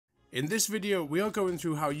In this video, we are going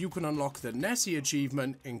through how you can unlock the NESSIE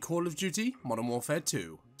achievement in Call of Duty Modern Warfare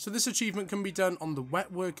 2. So this achievement can be done on the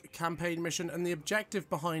wetwork campaign mission, and the objective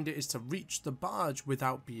behind it is to reach the barge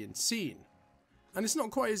without being seen. And it's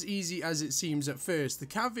not quite as easy as it seems at first. The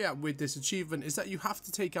caveat with this achievement is that you have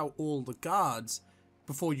to take out all the guards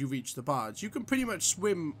before you reach the barge. You can pretty much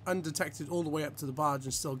swim undetected all the way up to the barge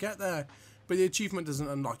and still get there, but the achievement doesn't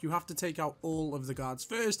unlock. You have to take out all of the guards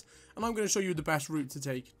first, and I'm going to show you the best route to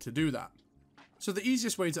take to do that. So the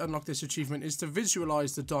easiest way to unlock this achievement is to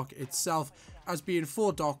visualize the dock itself as being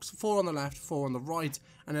 4 docks, 4 on the left, 4 on the right,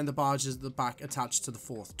 and then the barge is at the back attached to the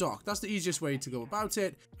 4th dock. That's the easiest way to go about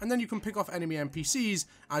it, and then you can pick off enemy NPCs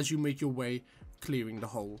as you make your way clearing the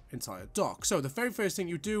whole entire dock. So the very first thing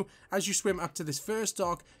you do, as you swim up to this first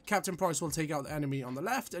dock, Captain Price will take out the enemy on the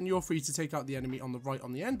left, and you're free to take out the enemy on the right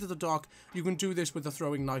on the end of the dock. You can do this with a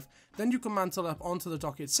throwing knife, then you can mantle up onto the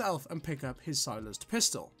dock itself and pick up his silenced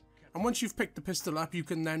pistol. And once you've picked the pistol up, you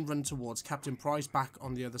can then run towards Captain Price back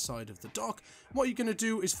on the other side of the dock. What you're going to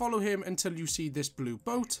do is follow him until you see this blue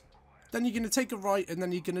boat. Then you're going to take a right, and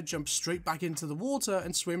then you're going to jump straight back into the water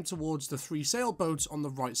and swim towards the 3 sailboats on the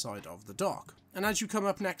right side of the dock. And as you come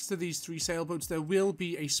up next to these 3 sailboats, there will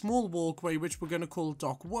be a small walkway which we're going to call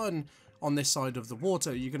Dock 1 on this side of the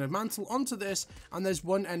water. You're going to mantle onto this, and there's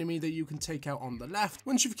one enemy that you can take out on the left.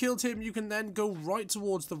 Once you've killed him, you can then go right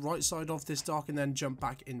towards the right side of this dock and then jump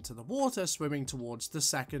back into the water, swimming towards the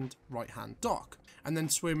 2nd right-hand dock, and then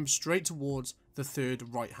swim straight towards the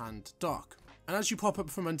 3rd right-hand dock. And as you pop up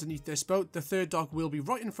from underneath this boat, the 3rd dock will be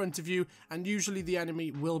right in front of you, and usually the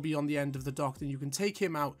enemy will be on the end of the dock. Then you can take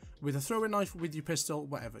him out with a throwing knife, with your pistol,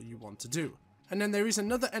 whatever you want to do. And then there is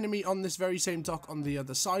another enemy on this very same dock on the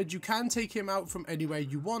other side. You can take him out from anywhere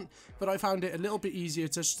you want, but I found it a little bit easier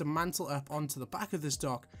just to mantle up onto the back of this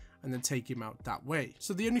dock and then take him out that way.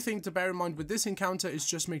 So the only thing to bear in mind with this encounter is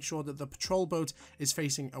just make sure that the patrol boat is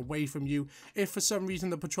facing away from you. If for some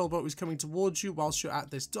reason the patrol boat is coming towards you whilst you're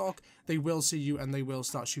at this dock, they will see you and they will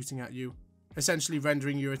start shooting at you, essentially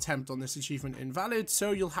rendering your attempt on this achievement invalid.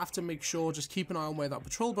 So you'll have to make sure, just keep an eye on where that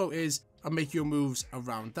patrol boat is and make your moves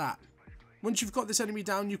around that. Once you've got this enemy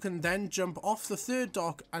down, you can then jump off the 3rd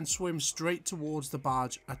dock and swim straight towards the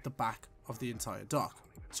barge at the back of the entire dock.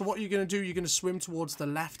 So what you're going to do, you're going to swim towards the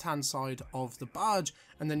left-hand side of the barge,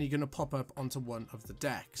 and then you're going to pop up onto one of the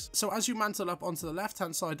decks. So as you mantle up onto the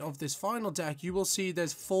left-hand side of this final deck, you will see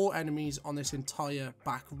there's 4 enemies on this entire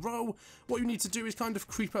back row. What you need to do is kind of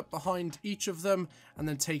creep up behind each of them and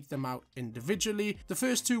then take them out individually. The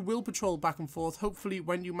first 2 will patrol back and forth. Hopefully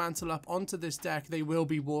when you mantle up onto this deck, they will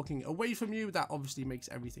be walking away from you. That obviously makes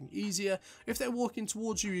everything easier. If they're walking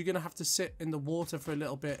towards you, you're going to have to sit in the water for a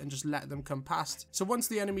little bit and just let them come past. So once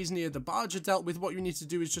the enemies near the barge are dealt with, what you need to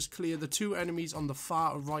do is just clear the 2 enemies on the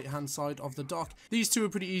far right hand side of the dock. These 2 are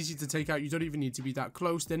pretty easy to take out. You don't even need to be that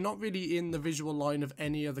close. They're not really in the visual line of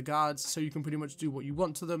any other guards, so you can pretty much do what you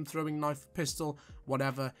want to them, throwing knife, pistol,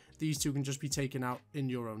 whatever. These 2 can just be taken out in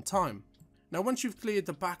your own time. Now once you've cleared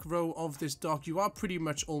the back row of this dock, you are pretty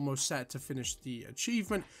much almost set to finish the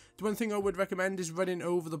achievement. The one thing I would recommend is running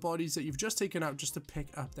over the bodies that you've just taken out just to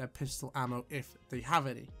pick up their pistol ammo if they have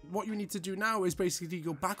any. What you need to do now is basically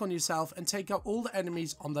go back on yourself and take out all the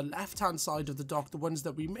enemies on the left hand side of the dock, the ones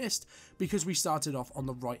that we missed because we started off on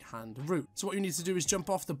the right hand route. So what you need to do is jump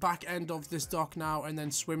off the back end of this dock now and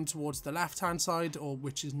then swim towards the left hand side, or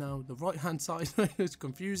which is now the right hand side. It's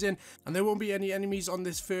confusing. And there won't be any enemies on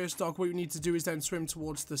this first dock. What you need to do is then swim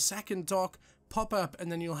towards the 2nd dock, pop up,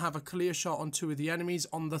 and then you'll have a clear shot on 2 of the enemies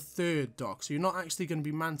on the 3rd dock. So you're not actually going to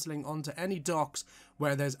be mantling onto any docks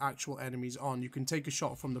where there's actual enemies on. You can take a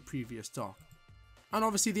shot from the previous dock. And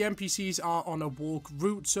obviously the NPCs are on a walk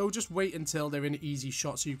route, so just wait until they're in an easy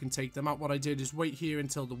shot so you can take them out. What I did is wait here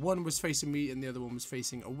until the one was facing me and the other one was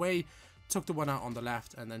facing away, took the one out on the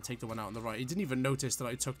left, and then take the one out on the right. He didn't even notice that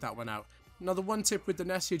I took that one out. Now the one tip with the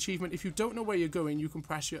NESSIE achievement, if you don't know where you're going, you can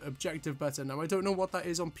press your objective button. Now I don't know what that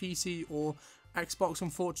is on PC or Xbox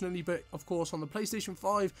unfortunately, but of course on the PlayStation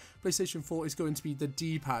 5, PlayStation 4 is going to be the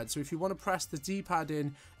D-pad. So if you want to press the D-pad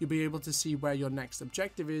in, you'll be able to see where your next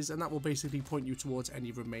objective is, and that will basically point you towards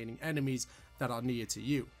any remaining enemies that are near to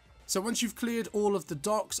you. So once you've cleared all of the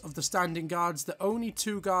docks of the standing guards, the only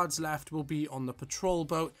 2 guards left will be on the patrol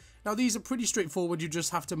boat. Now these are pretty straightforward. You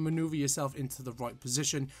just have to maneuver yourself into the right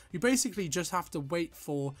position. You basically just have to wait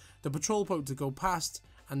for the patrol boat to go past,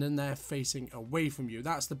 and then they're facing away from you.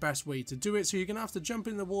 That's the best way to do it. So you're going to have to jump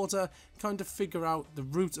in the water, kind of figure out the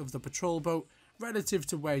route of the patrol boat relative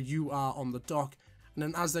to where you are on the dock, and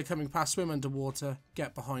then as they're coming past, swim underwater,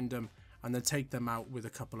 get behind them, and then take them out with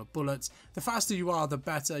a couple of bullets. The faster you are, the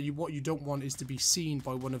better. What you don't want is to be seen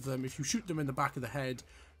by one of them. If you shoot them in the back of the head,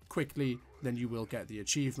 quickly, then you will get the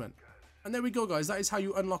achievement. And there we go, guys. That is how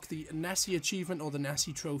you unlock the NESSIE achievement or the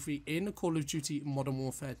NESSIE trophy in Call of Duty Modern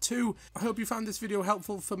Warfare 2. I hope you found this video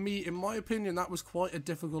helpful. For me, in my opinion, that was quite a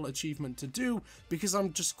difficult achievement to do because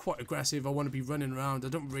I'm just quite aggressive. I want to be running around. I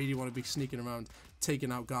don't really want to be sneaking around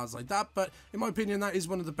taking out guards like that, but in my opinion that is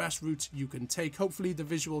one of the best routes you can take. Hopefully the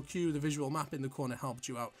visual cue, the visual map in the corner helped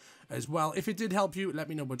you out as well. If it did help you, let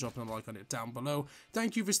me know by dropping a like on it down below.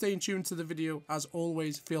 Thank you for staying tuned to the video. As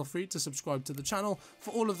always, feel free to subscribe to the channel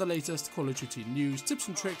for all of the latest Call of Duty news, tips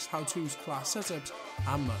and tricks, how-tos, class setups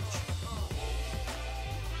and much.